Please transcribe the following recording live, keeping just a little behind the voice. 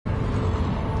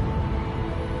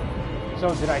So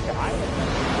did I die?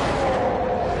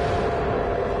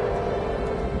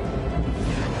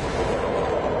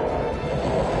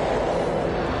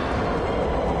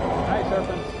 Hi,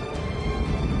 serpents.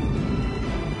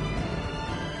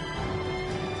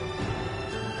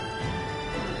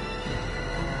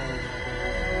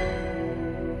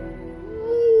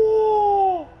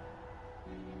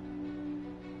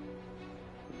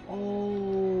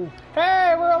 Oh,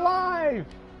 hey, we're alive!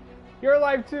 You're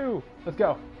alive too. Let's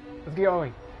go. Let's get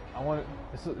going. I want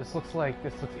to. This looks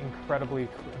incredibly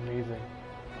amazing.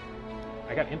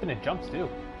 I got infinite jumps too.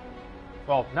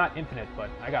 Well, not infinite, but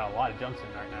I got a lot of jumps in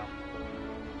right now.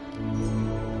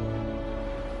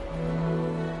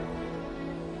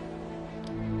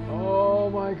 Oh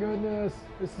my goodness,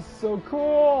 this is so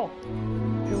cool.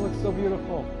 It looks so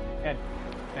beautiful. And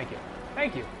thank you.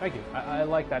 Thank you. Thank you. I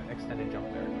like that extended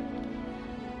jump there.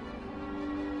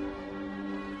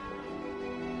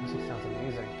 Music sounds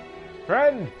amazing.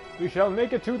 Friend, we shall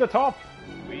make it to the top.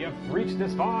 We have reached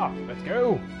this far. Let's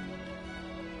go.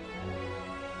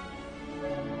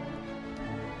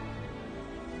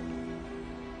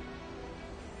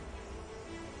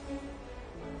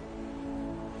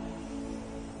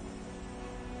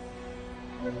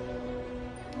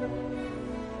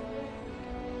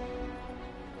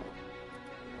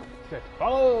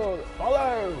 Follow!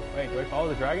 Follow! Wait, do I follow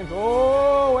the dragons?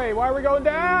 Oh, wait, why are we going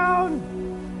down?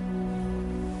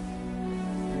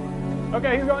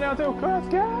 Okay, he's going down too. Let's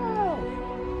go!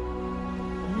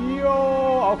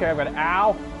 Yo! Okay, I'm gonna.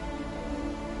 Ow!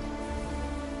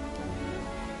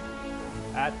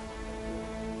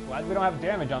 Glad we don't have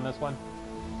damage on this one.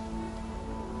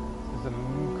 This is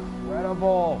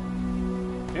incredible.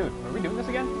 Dude, are we doing this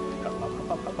again?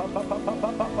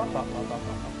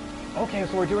 Okay,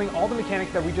 so we're doing all the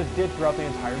mechanics that we just did throughout the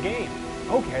entire game.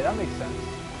 Okay, that makes sense.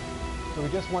 So we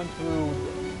just went through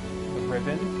the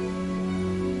ribbon.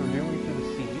 So we're doing through the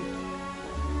sea.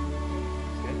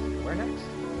 Where next?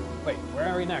 Wait, where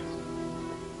are we next?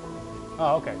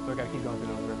 Oh, okay, so we gotta keep going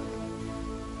through those ribbons.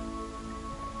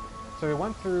 So we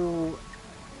went through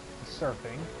the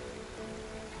surfing.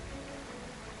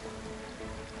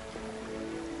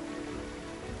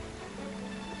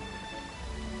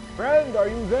 Friend, are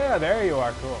you there? There you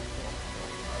are. Cool.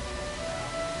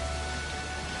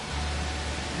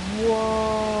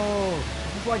 Whoa!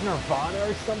 This is like Nirvana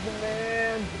or something,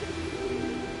 man.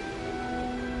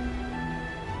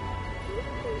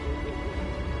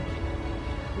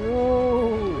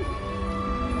 Whoa!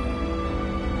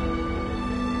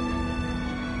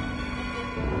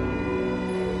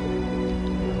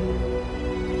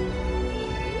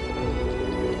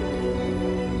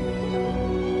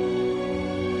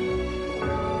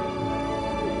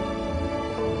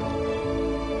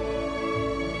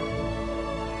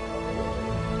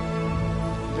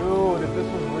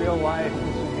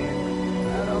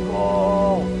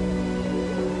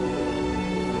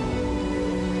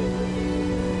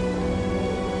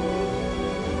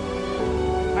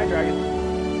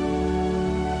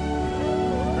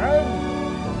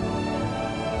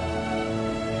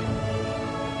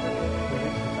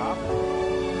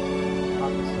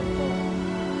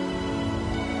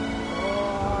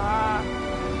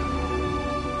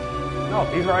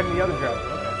 He's riding the other dragon.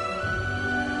 Okay.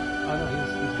 Oh no,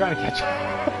 he's trying to catch up.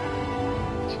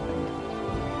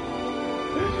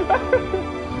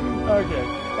 Okay.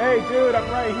 Hey dude, I'm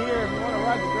right here. If you want to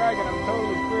ride the dragon, I'm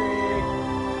totally free.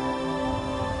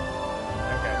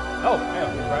 Okay. Oh, yeah,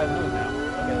 he's riding those now.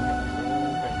 Okay, let's go.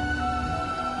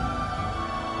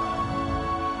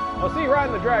 Oh, see,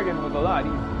 riding the dragon was a lot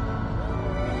easier.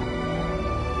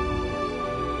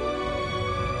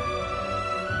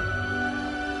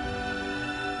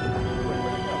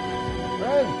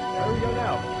 Where do we go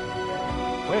now?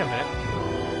 Wait a minute.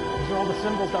 These are all the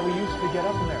symbols that we used to get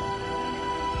up in there.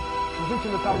 We're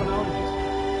reaching the top of the mountain just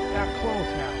that close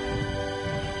now.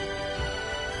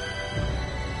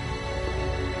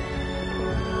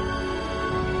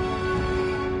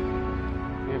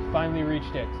 We have finally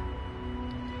reached it.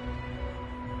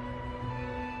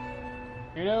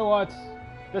 You know what?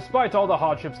 Despite all the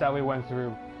hardships that we went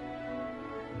through,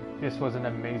 this was an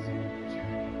amazing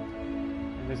journey.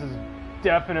 And this is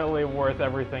definitely worth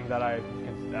everything that I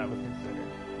would consider.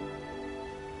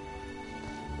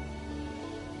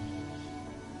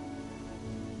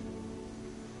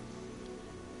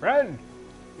 Friend,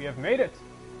 we have made it.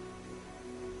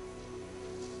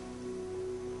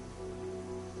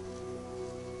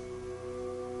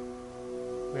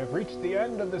 We have reached the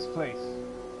end of this place,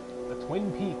 the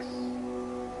Twin Peaks.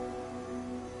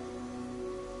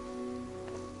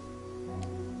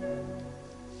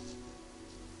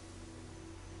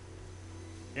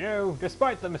 You know,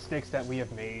 despite the mistakes that we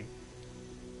have made,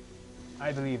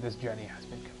 I believe this journey has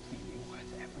been completely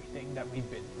worth everything that we've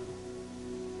been through.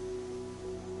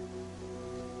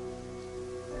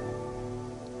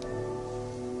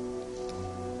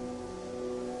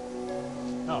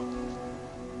 Oh.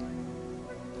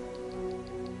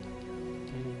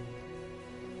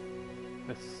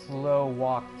 The slow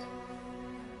walk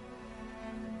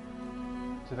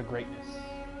to the greatness.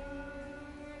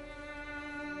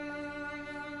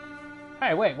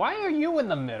 Hey, wait, why are you in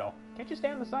the middle? Can't you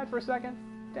stand on the side for a second?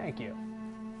 Thank you.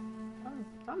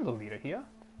 I'm the leader here.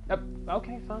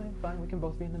 Okay, fine, we can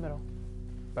both be in the middle.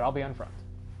 But I'll be on front.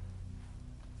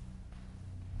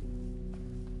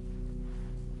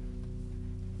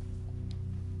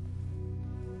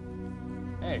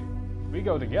 Hey, we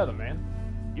go together, man.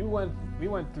 We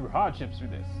went through hardships through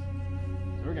this.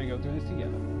 So we're gonna go through this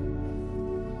together.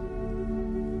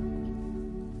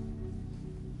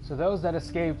 So those that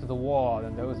escaped the war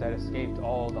and those that escaped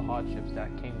all the hardships that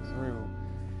came through,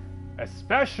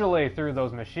 especially through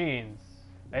those machines,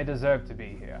 they deserve to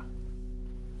be here.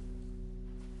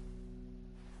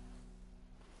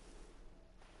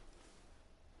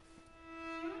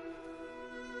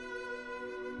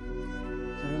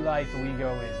 To the light we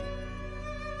go in.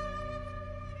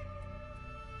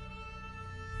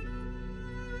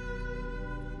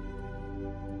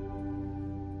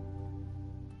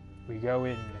 We go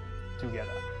in together.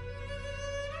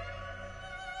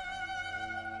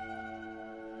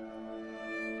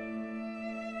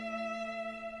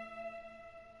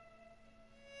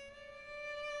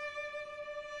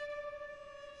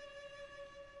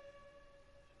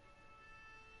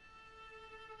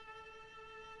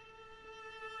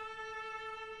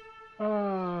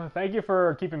 Thank you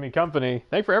for keeping me company.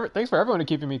 Thanks for everyone to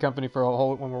keeping me company for a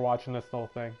whole when we're watching this whole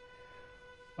thing.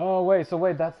 Oh wait, so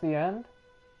wait, that's the end?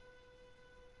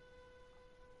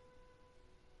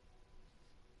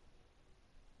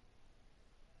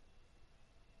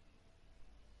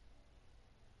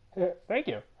 Thank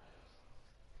you.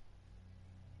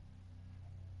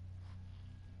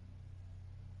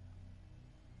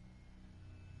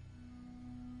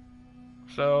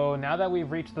 So now that we've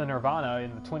reached the Nirvana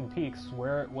in the Twin Peaks,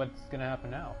 what's gonna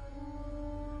happen now?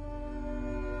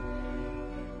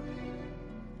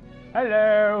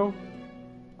 Hello!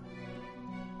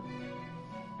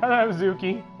 Hello,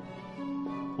 Zuki!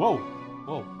 Whoa,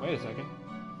 wait a second.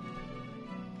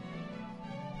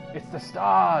 It's the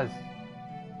stars!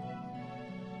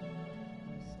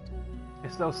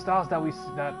 It's those stars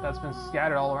that's been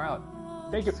scattered all around.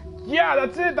 Thank you. Yeah,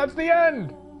 that's it. That's the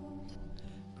end.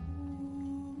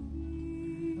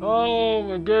 Oh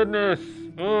my goodness.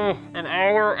 Oh, an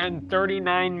hour and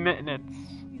 39 minutes,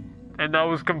 and that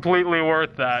was completely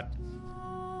worth that.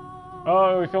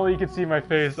 Oh, if only you could see my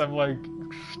face. I'm like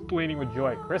explaining with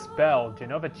joy. Chris Bell,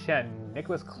 Genova Chen,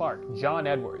 Nicholas Clark, John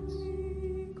Edwards.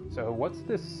 So what's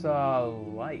this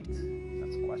light?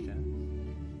 That's a question.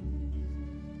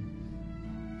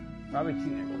 Robert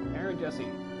Junick, Aaron Jesse,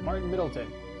 Martin Middleton,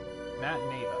 Matt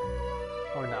Nava,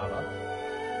 or Nava.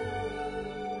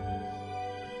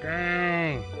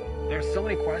 Dang! There's so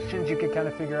many questions you could kind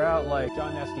of figure out, like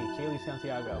John Nesty, Kaylee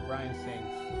Santiago, Brian Singh.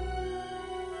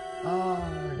 Oh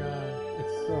my god,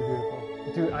 it's so beautiful.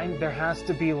 Dude, there has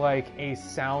to be like a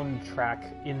soundtrack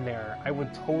in there. I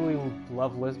would totally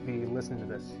love be listening to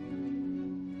this.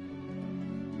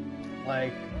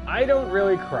 Like, I don't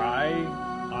really cry.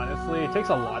 Honestly, it takes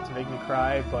a lot to make me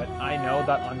cry, but I know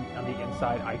that on the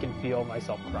inside, I can feel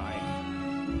myself crying.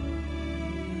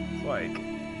 It's like,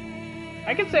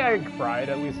 I can say I cried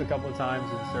at least a couple of times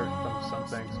from some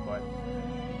things, but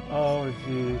oh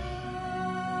jeez,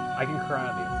 I can cry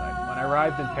on the inside. When I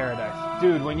arrived in paradise,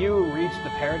 dude, when you reach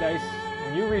paradise,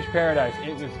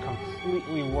 it was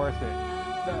completely worth it.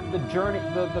 The journey,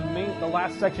 the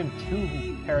last section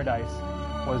to paradise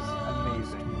was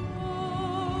amazing.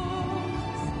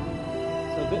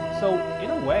 So in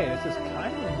a way, this is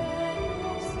kind of,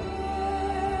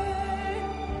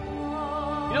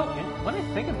 you know, when I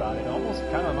think about it, it almost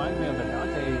kind of reminds me of the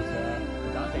Dante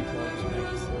trilogy thing.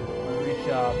 When we reach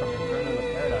from Inferno to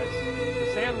Paradise, the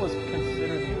sand was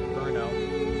considered the Inferno.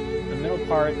 The middle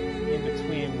part in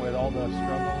between with all the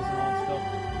struggles and all that stuff.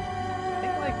 I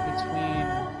think like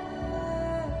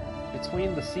between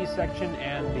the sea section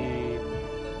and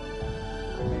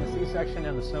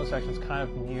the snow section is kind of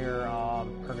near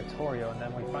Purgatorio, and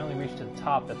then we finally reached to the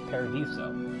top, that's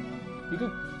Paradiso. You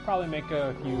could probably make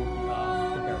a few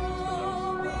comparisons to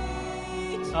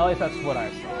those. At least that's what I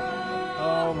saw.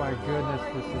 Oh my goodness,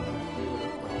 this is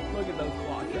beautiful. Look at those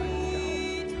clock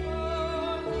dragons go.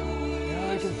 Now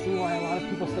I can see why a lot of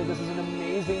people say this is an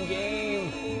amazing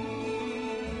game.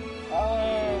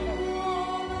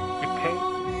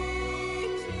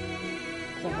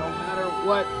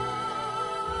 What?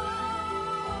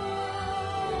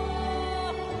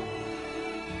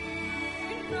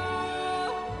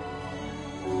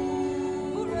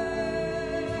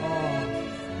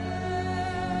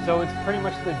 So it's pretty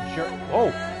much the oh,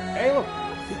 hey look,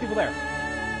 2 people there.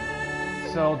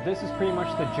 So this is pretty much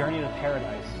the journey to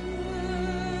paradise.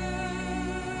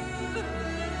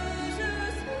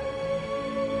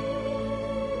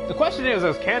 The question is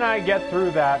can I get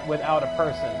through that without a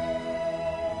person?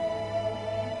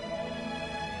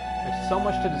 There's so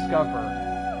much to discover.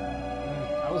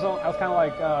 I was kind of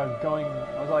like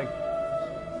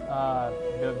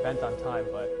bent on time,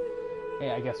 but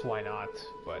hey, I guess why not?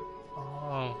 But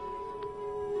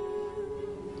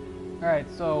alright,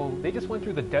 so they just went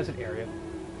through the desert area.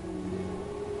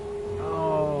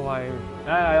 Oh, I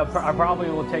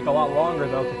probably will take a lot longer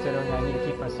though, considering I need to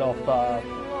keep myself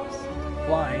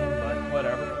flying, but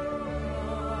whatever.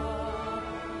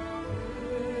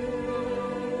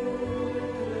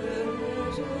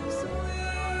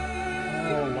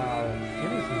 Oh wow,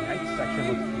 even this night section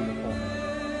looks beautiful.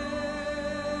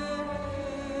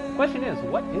 The question is,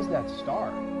 what is that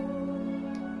star?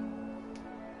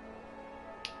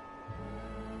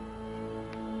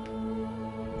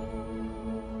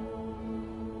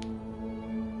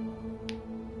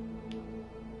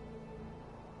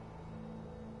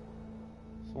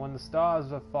 So when the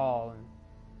stars have fallen,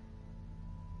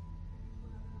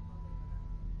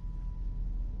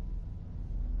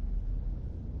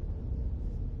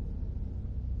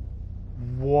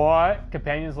 what?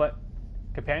 Companions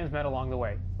met along the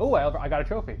way. Oh, I got a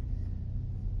trophy.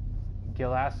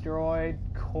 Gil Asteroid,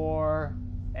 Core,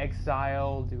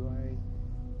 Exile,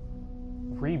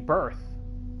 Rebirth.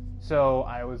 So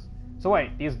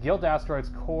wait, these Guild Asteroids,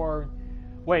 Core,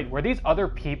 wait, were these other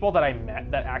people that I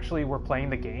met that actually were playing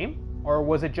the game? Or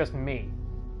was it just me?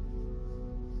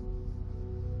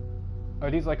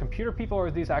 Are these like computer people, or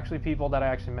are these actually people that I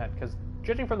actually met? Because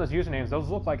judging from those usernames, those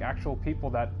look like actual people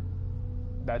that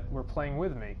were playing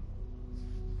with me.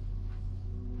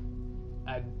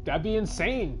 That'd be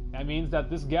insane. That means that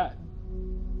those are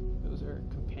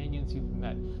companions you've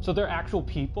met. So they're actual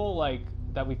people, like,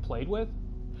 that we played with?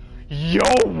 Yo,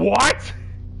 what?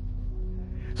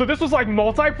 So this was like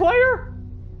multiplayer?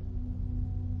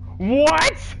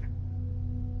 What?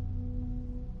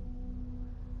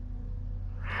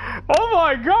 Oh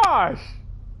my gosh!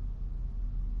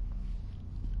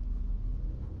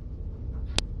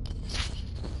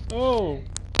 Oh.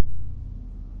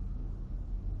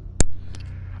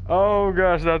 Oh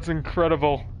gosh, that's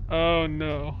incredible. Oh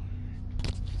no.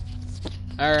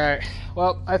 Alright,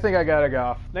 well, I think I gotta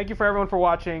go. Thank you for everyone for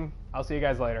watching. I'll see you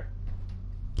guys later.